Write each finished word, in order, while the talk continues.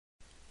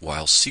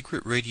While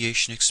secret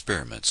radiation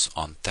experiments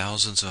on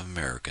thousands of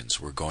Americans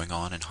were going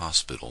on in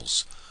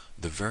hospitals,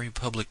 the very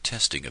public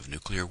testing of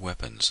nuclear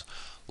weapons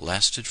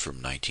lasted from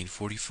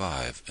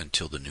 1945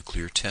 until the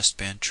Nuclear Test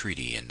Ban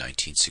Treaty in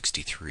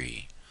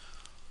 1963.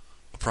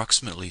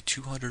 Approximately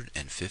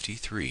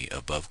 253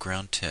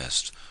 above-ground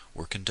tests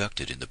were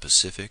conducted in the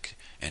Pacific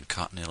and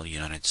continental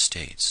United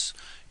States,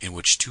 in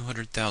which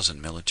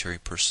 200,000 military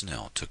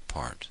personnel took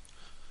part.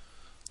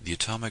 The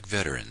Atomic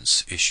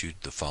Veterans issued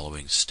the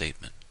following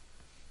statement.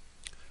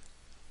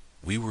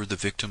 We were the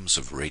victims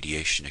of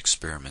radiation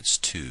experiments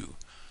too.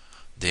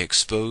 They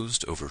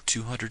exposed over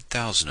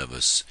 200,000 of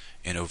us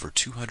in over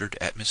 200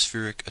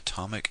 atmospheric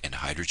atomic and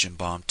hydrogen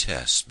bomb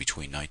tests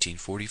between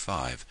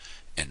 1945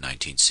 and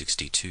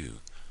 1962.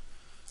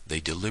 They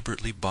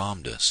deliberately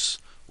bombed us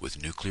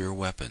with nuclear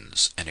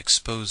weapons and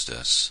exposed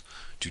us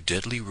to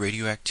deadly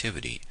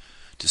radioactivity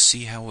to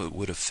see how it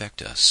would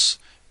affect us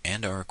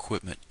and our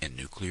equipment in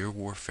nuclear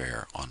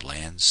warfare on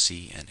land,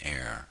 sea, and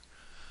air.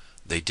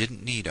 They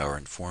didn't need our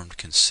informed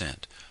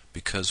consent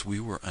because we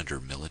were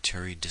under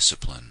military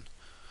discipline.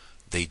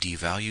 They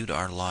devalued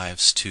our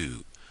lives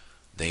too.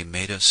 They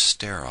made us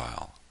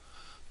sterile.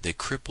 They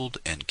crippled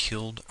and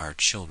killed our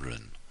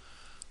children.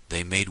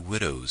 They made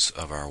widows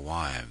of our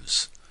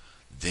wives,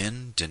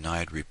 then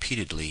denied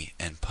repeatedly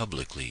and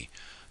publicly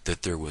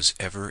that there was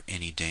ever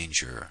any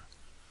danger.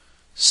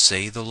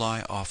 Say the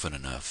lie often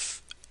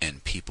enough,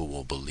 and people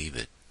will believe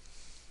it.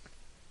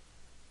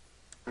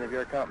 Of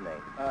your company?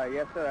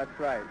 Yes, sir, that's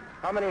right.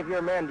 How many of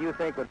your men do you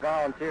think would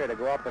volunteer to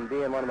go up and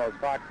be in one of those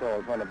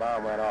foxholes when the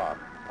bomb went off?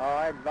 Oh,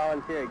 I'd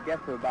volunteer, I guess,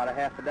 for about a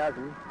half a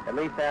dozen. At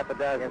least half a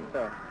dozen? Yes,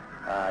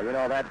 sir. You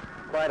know, that's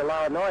quite a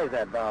loud noise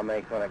that bomb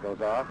makes when it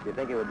goes off. Do you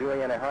think it would do you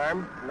any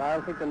harm? No, I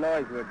don't think the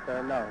noise would,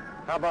 sir, no.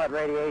 How about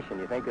radiation?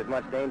 Do you think there's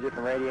much danger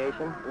from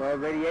radiation? Well,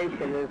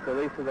 radiation is the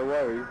least of the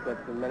worries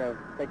that the men are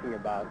thinking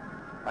about.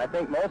 I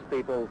think most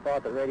people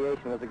thought that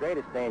radiation was the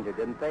greatest danger,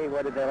 didn't they?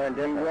 What did they learn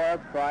We different? were,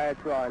 prior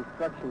to our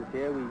instructions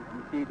here, we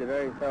received a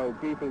very thorough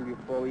briefing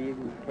before we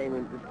even came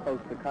into close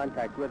to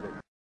contact with it.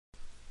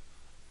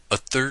 A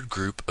third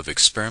group of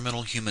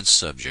experimental human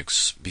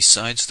subjects,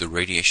 besides the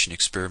radiation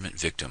experiment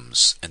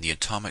victims and the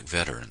atomic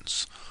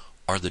veterans,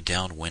 are the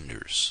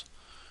downwinders.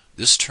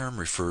 This term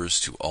refers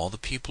to all the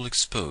people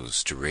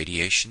exposed to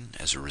radiation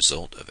as a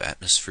result of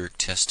atmospheric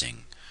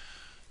testing.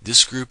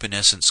 This group in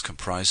essence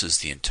comprises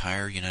the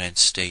entire United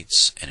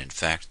States and in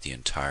fact the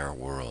entire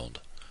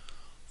world.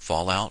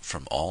 Fallout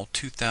from all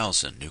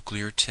 2,000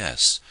 nuclear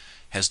tests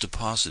has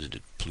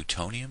deposited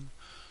plutonium,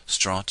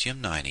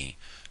 strontium-90,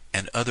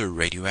 and other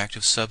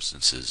radioactive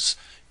substances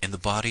in the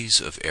bodies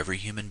of every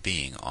human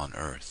being on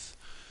Earth.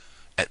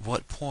 At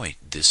what point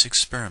this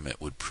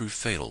experiment would prove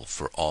fatal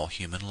for all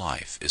human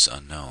life is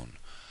unknown,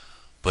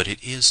 but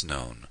it is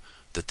known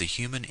that the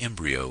human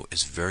embryo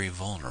is very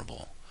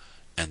vulnerable,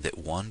 and that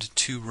 1 to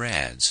 2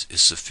 rads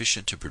is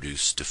sufficient to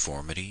produce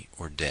deformity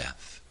or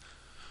death.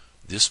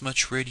 This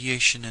much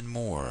radiation and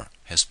more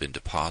has been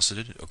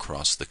deposited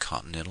across the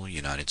continental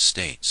United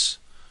States.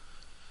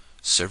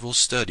 Several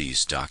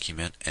studies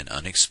document an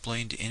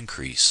unexplained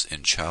increase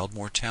in child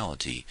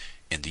mortality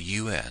in the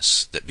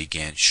U.S. that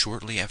began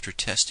shortly after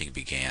testing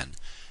began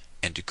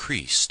and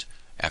decreased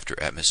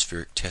after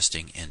atmospheric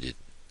testing ended.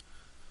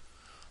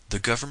 The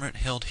government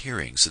held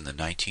hearings in the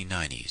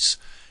 1990s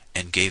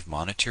and gave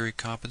monetary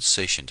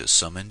compensation to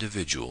some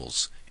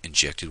individuals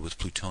injected with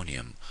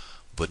plutonium,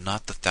 but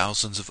not the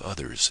thousands of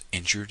others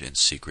injured in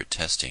secret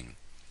testing.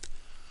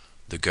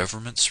 The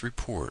government's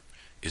report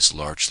is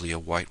largely a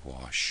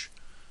whitewash.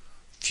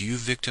 Few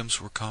victims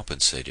were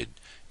compensated,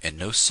 and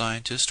no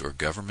scientist or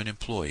government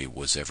employee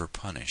was ever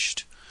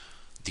punished.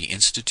 The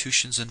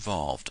institutions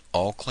involved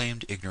all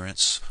claimed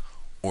ignorance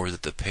or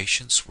that the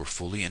patients were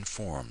fully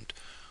informed,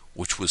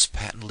 which was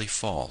patently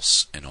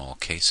false in all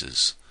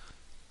cases.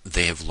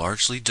 They have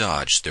largely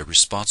dodged their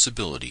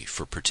responsibility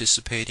for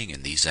participating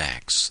in these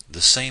acts,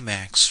 the same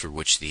acts for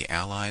which the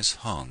Allies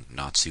hung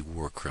Nazi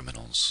war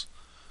criminals.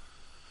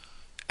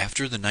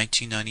 After the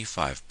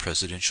 1995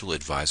 Presidential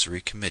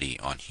Advisory Committee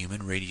on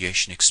Human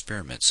Radiation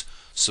Experiments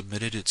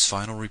submitted its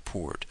final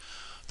report,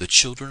 the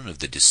children of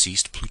the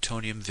deceased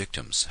plutonium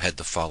victims had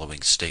the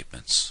following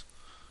statements.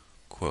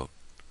 Quote,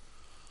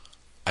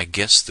 I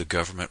guess the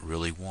government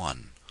really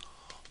won.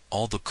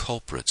 All the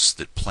culprits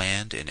that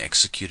planned and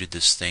executed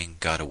this thing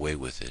got away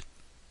with it.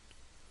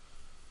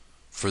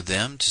 For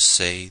them to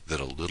say that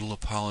a little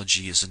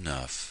apology is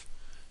enough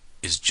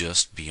is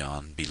just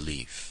beyond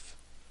belief.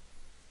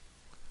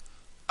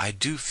 I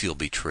do feel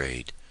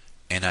betrayed,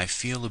 and I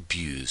feel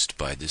abused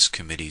by this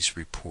committee's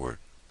report.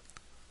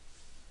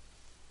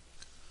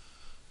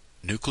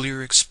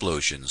 Nuclear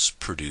explosions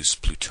produce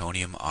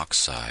plutonium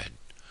oxide,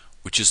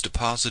 which is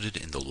deposited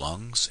in the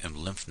lungs and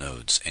lymph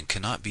nodes and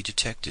cannot be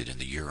detected in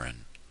the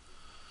urine.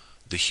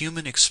 The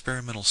human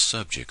experimental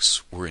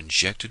subjects were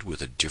injected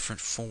with a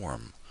different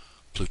form,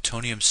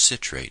 plutonium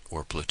citrate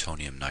or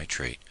plutonium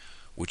nitrate,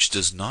 which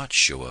does not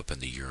show up in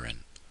the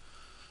urine.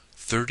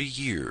 30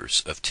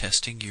 years of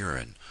testing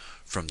urine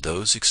from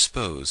those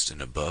exposed in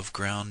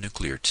above-ground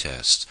nuclear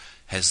tests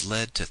has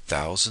led to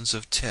thousands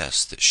of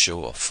tests that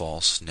show a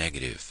false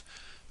negative,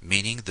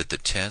 meaning that the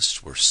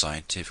tests were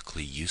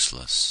scientifically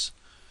useless.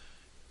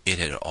 It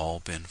had all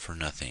been for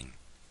nothing.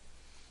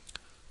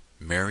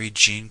 Mary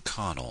Jean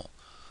Connell,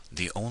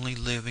 the only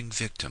living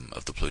victim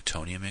of the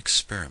plutonium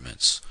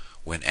experiments,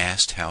 when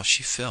asked how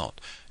she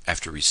felt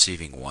after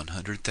receiving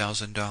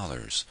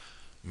 $100,000,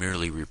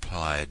 merely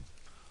replied,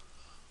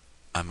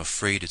 "I'm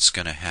afraid it's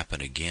going to happen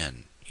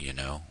again, you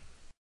know."